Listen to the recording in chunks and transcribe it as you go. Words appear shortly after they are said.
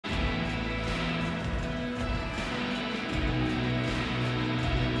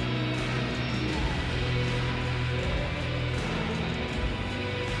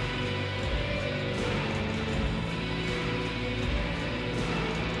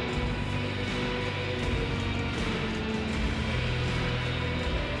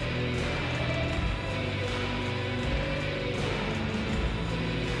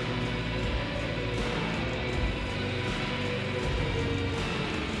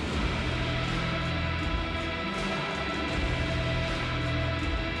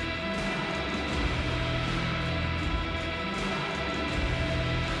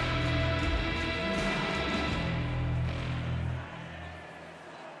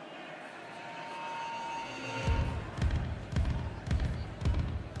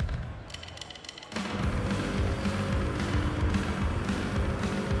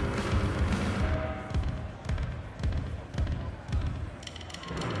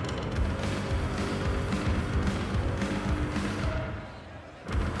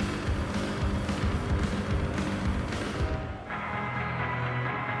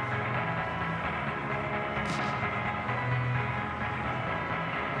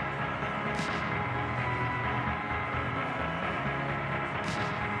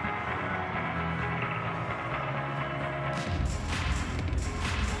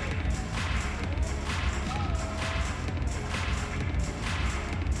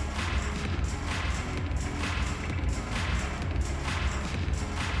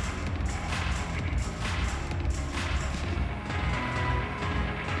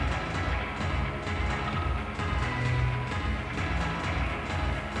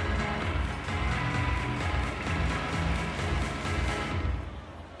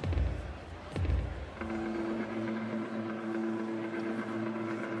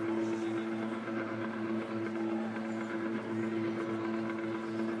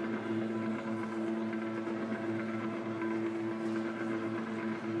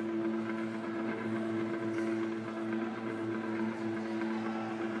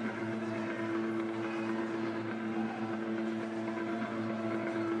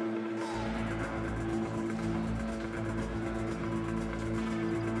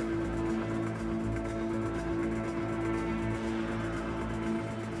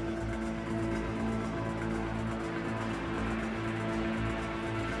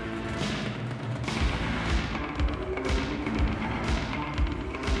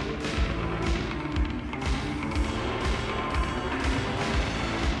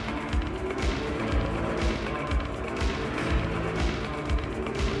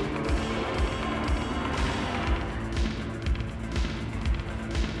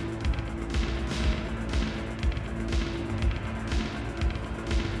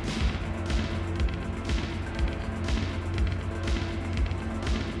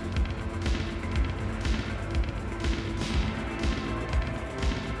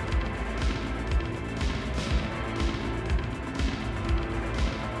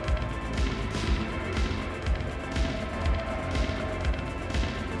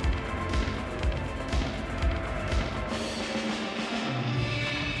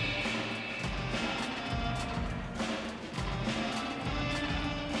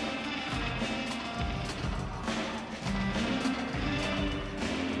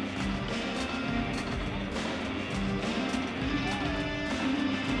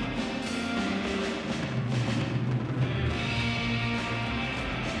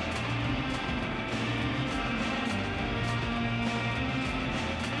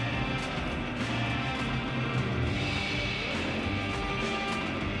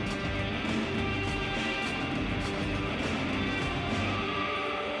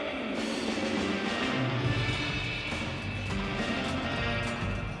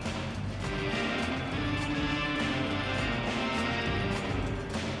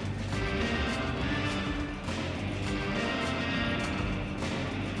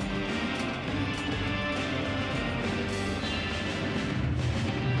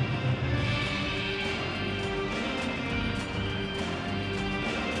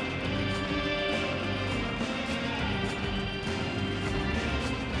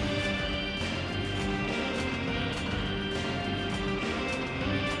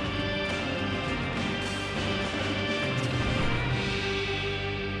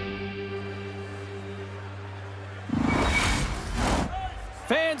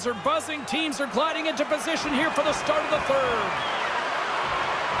fans are buzzing. Teams are gliding into position here for the start of the third.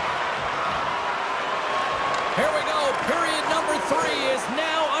 Here we go. Period number 3 is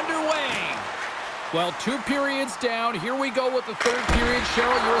now underway. Well, 2 periods down. Here we go with the third period.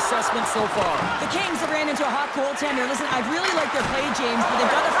 Cheryl, your assessment so far? The Kings have ran into a hot goaltender. Listen, I really like their play, James, but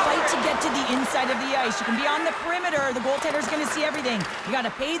they've got to fight to get to the inside of the ice. You can be on the perimeter. The goaltender's going to see everything. You got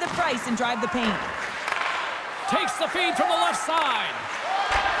to pay the price and drive the paint. Takes the feed from the left side.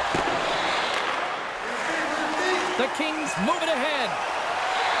 The Kings moving ahead.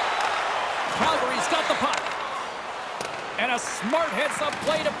 Calgary's got the puck. And a smart heads-up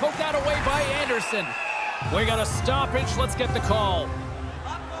play to poke that away by Anderson. We got a stoppage. Let's get the call.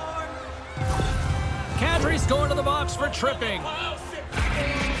 Kadri's going to the box for tripping.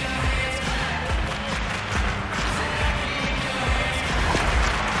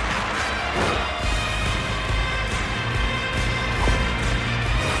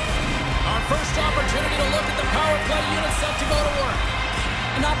 Our first opportunity to look at the power play unit set to go to work.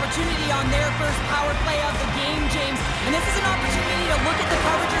 An opportunity on their first power play of the game, James. And this is an opportunity to look at the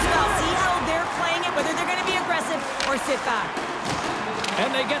coverage as well. See how they're playing it, whether they're going to be aggressive or sit back.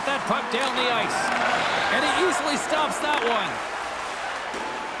 And they get that puck down the ice. And he easily stops that one.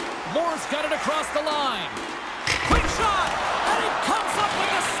 Moore's got it across the line. Quick shot! And it comes up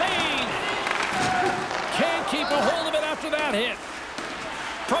with a save! Can't keep a hold of it after that hit.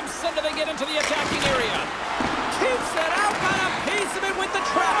 From center they get into the attacking area. Keeps it out, got a piece of it with the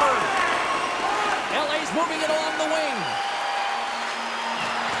trapper. LA's moving it along the wing.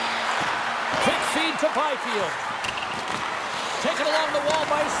 Quick feed to Byfield. Taken along the wall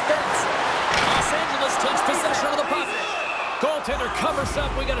by Spence. Los Angeles takes possession of the puck. Goaltender covers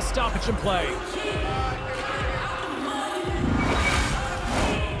up. We got a stoppage in play.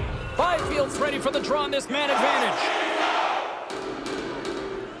 Byfield's ready for the draw on this man advantage.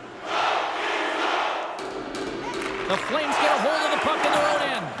 The Flames get a hold of the puck in their own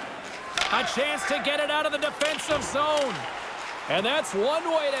end. A chance to get it out of the defensive zone. And that's one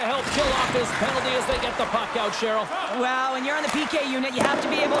way to help kill off this penalty as they get the puck out, Cheryl. Well, when you're on the PK unit, you have to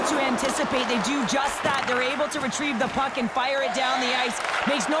be able to anticipate. They do just that. They're able to retrieve the puck and fire it down the ice.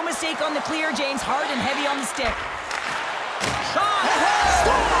 Makes no mistake on the clear, James. Hard and heavy on the stick. Shot!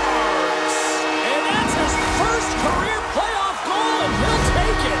 Scores! And that's his first career playoff goal, and he'll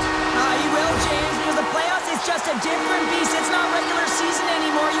take it. He will, James, because the playoffs is just a different beast. It's not regular season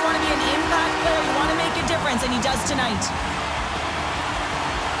anymore. You want to be an impact player. You want to make a difference, and he does tonight.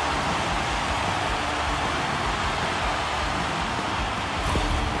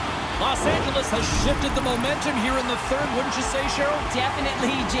 Los Angeles has shifted the momentum here in the third, wouldn't you say, Cheryl?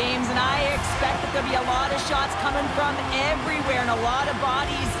 Definitely, James, and I expect that there'll be a lot of shots coming from everywhere and a lot of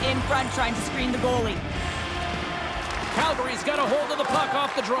bodies in front trying to screen the goalie. Calgary's got a hold of the puck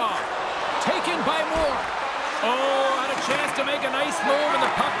off the draw. Taken by Moore. Oh, had a chance to make a nice move, and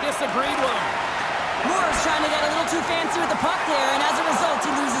the puck disagreed with him. Moore's trying to get a little too fancy with the puck there, and as a result,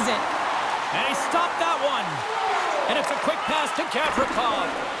 he loses it. And he stopped that one. And it's a quick pass to Gavrikov.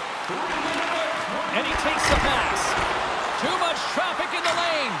 And he takes the pass. Too much traffic in the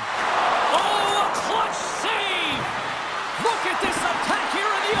lane. Oh, a clutch save! Look at this attack here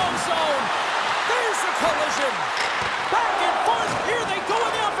in the O-zone. There's a collision. Back and forth. Here they go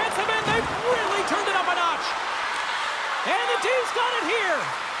in the offensive end. They've really turned it up a notch. And the D's got it here.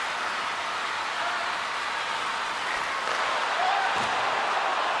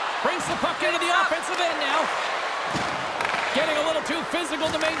 Brings the puck into the offensive end now. Getting a little too physical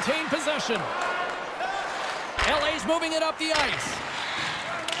to maintain possession. LA's moving it up the ice.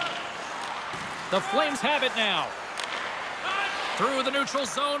 The Flames have it now. Through the neutral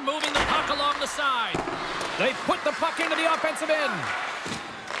zone, moving the puck along the side. They put the puck into the offensive end.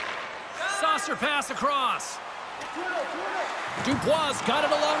 Saucer pass across. Dubois got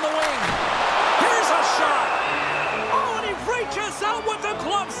it along the wing. Here's a shot. Oh, and he reaches out with the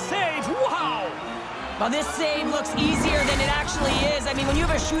glove save. Wow. Well, this save looks easier than it actually is. I mean, when you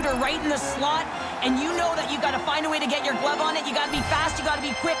have a shooter right in the slot and you know that you've got to find a way to get your glove on it, you got to be fast, you got to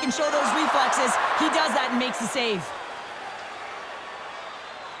be quick and show those reflexes. He does that and makes the save.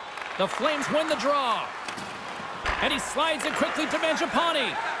 The Flames win the draw. And he slides it quickly to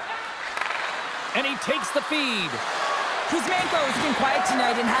Mangiapane. And he takes the feed. Kuzmenko has been quiet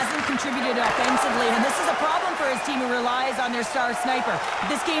tonight and hasn't contributed offensively, and this is a problem for his team who relies on their star sniper.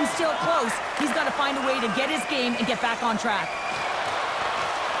 If this game's still close, he's got to find a way to get his game and get back on track.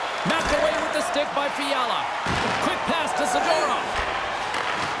 Knocked away with the stick by Fiala. Quick pass to Zadorov.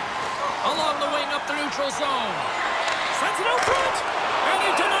 Along the wing up the neutral zone. Sends it out front, and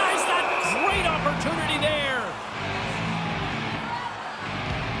he denies that great opportunity there.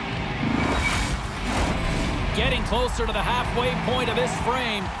 Getting closer to the halfway point of this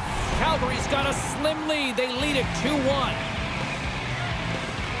frame. Calgary's got a slim lead. They lead it 2-1.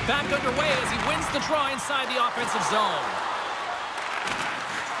 Back underway as he wins the draw inside the offensive zone.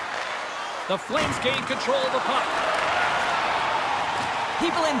 The Flames gain control of the puck.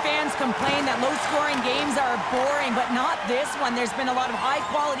 People and fans complain that low-scoring games are boring, but not this one. There's been a lot of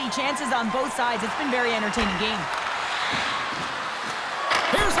high-quality chances on both sides. It's been a very entertaining game.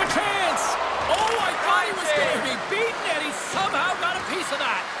 Here's a chance! Oh, I thought he was going to be beaten, and he somehow got a piece of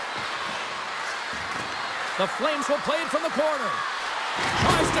that. The Flames will play it from the corner.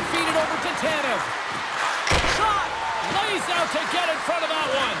 Tries to feed it over to Tanev. Shot! Lays out to get in front of that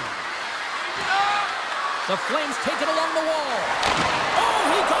one. The Flames take it along the wall. Oh,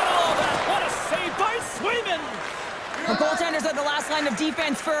 he got all of that. What a save by Swayman. The goaltenders are the last line of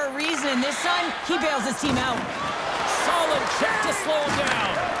defense for a reason. This time, he bails his team out. Solid check to slow him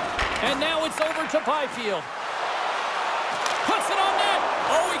down. And now it's over to Byfield. Puts it on net.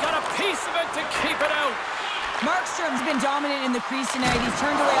 Oh, he got a piece of it to keep it out. Markstrom's been dominant in the crease tonight. He's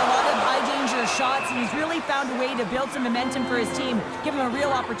turned away a lot of high-danger shots, and he's really found a way to build some momentum for his team, give him a real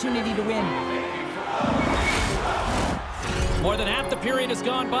opportunity to win. More than half the period has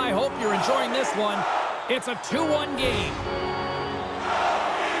gone by. Hope you're enjoying this one. It's a 2-1 game.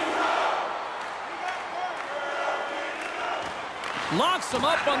 Locks him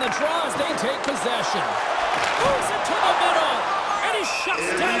up on the draw as they take possession. Moves it to the middle. And he shuts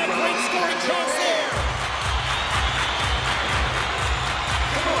down a great scoring chance there.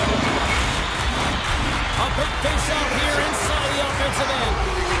 A big face-off here inside the offensive end.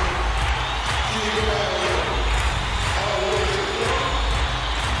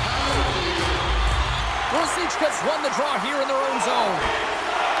 Rosicka's won the draw here in their own zone.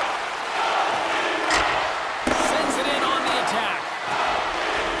 Sends it in on the attack.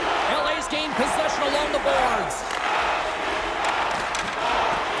 LA's gained possession along the boards.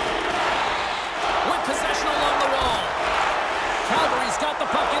 With possession along the wall. Calgary's got the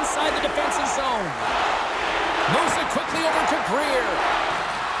puck inside the defensive zone. Moves it quickly over to Greer.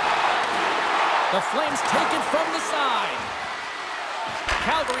 The Flames take it from the side.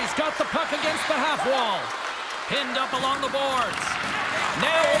 Calgary's got the puck against the half wall. Pinned up along the boards.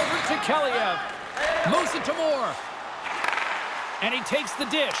 Now over to Kaliev. Moves it to Moore. And he takes the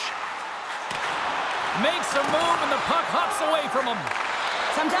dish. Makes a move and the puck hops away from him.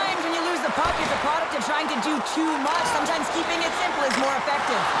 Sometimes when you lose the puck, it's a product of trying to do too much. Sometimes keeping it simple is more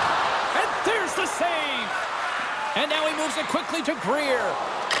effective. And there's the save. And now he moves it quickly to Greer.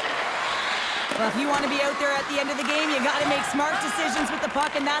 Well, if you want to be out there at the end of the game, you got to make smart decisions with the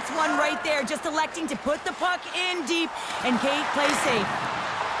puck, and that's one right there. Just electing to put the puck in deep, and Kate plays safe.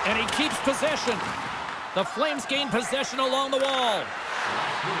 And he keeps possession. The Flames gain possession along the wall.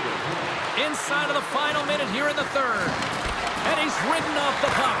 Inside of the final minute here in the third. And he's ridden off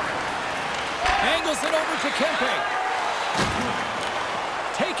the puck. Angles it over to Kempe.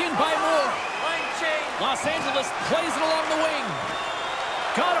 Taken by Moore. Los Angeles plays it along the wing.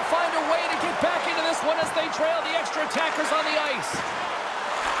 Gotta find a way to get back into this one as they trail the extra attackers on the ice.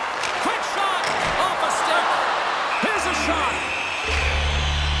 Quick shot off a stick. Here's a shot.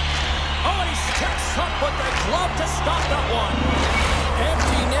 Oh, and he steps up with the glove to stop that one.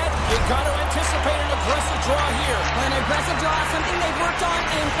 Empty net. You got to anticipate an aggressive draw here. An aggressive draw, something they've worked on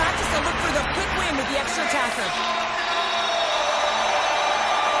in practice to look for the quick win with the extra attacker.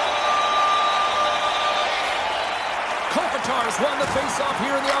 Kopitar's won the faceoff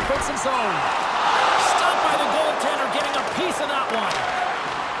here in the offensive zone. Stopped by the goaltender, getting a piece of that one.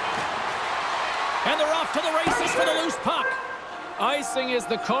 And they're off to the races for the loose puck. Icing is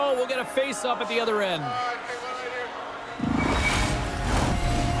the call. We'll get a faceoff at the other end.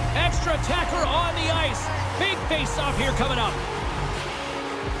 Extra attacker on the ice. Big faceoff here coming up.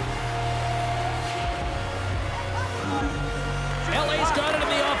 LA's got it in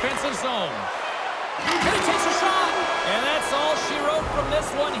the offensive zone. And he takes a shot. And that's all she wrote from this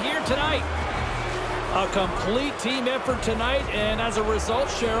one here tonight. A complete team effort tonight, and as a result,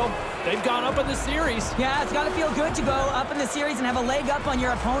 Cheryl, they've gone up in the series. Yeah, it's got to feel good to go up in the series and have a leg up on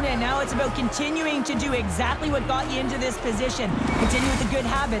your opponent. Now it's about continuing to do exactly what got you into this position. Continue with the good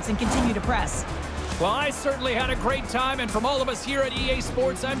habits and continue to press. Well, I certainly had a great time, and from all of us here at EA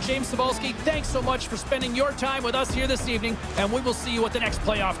Sports, I'm James Cybulski. Thanks so much for spending your time with us here this evening, and we will see you at the next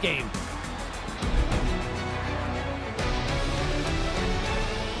playoff game.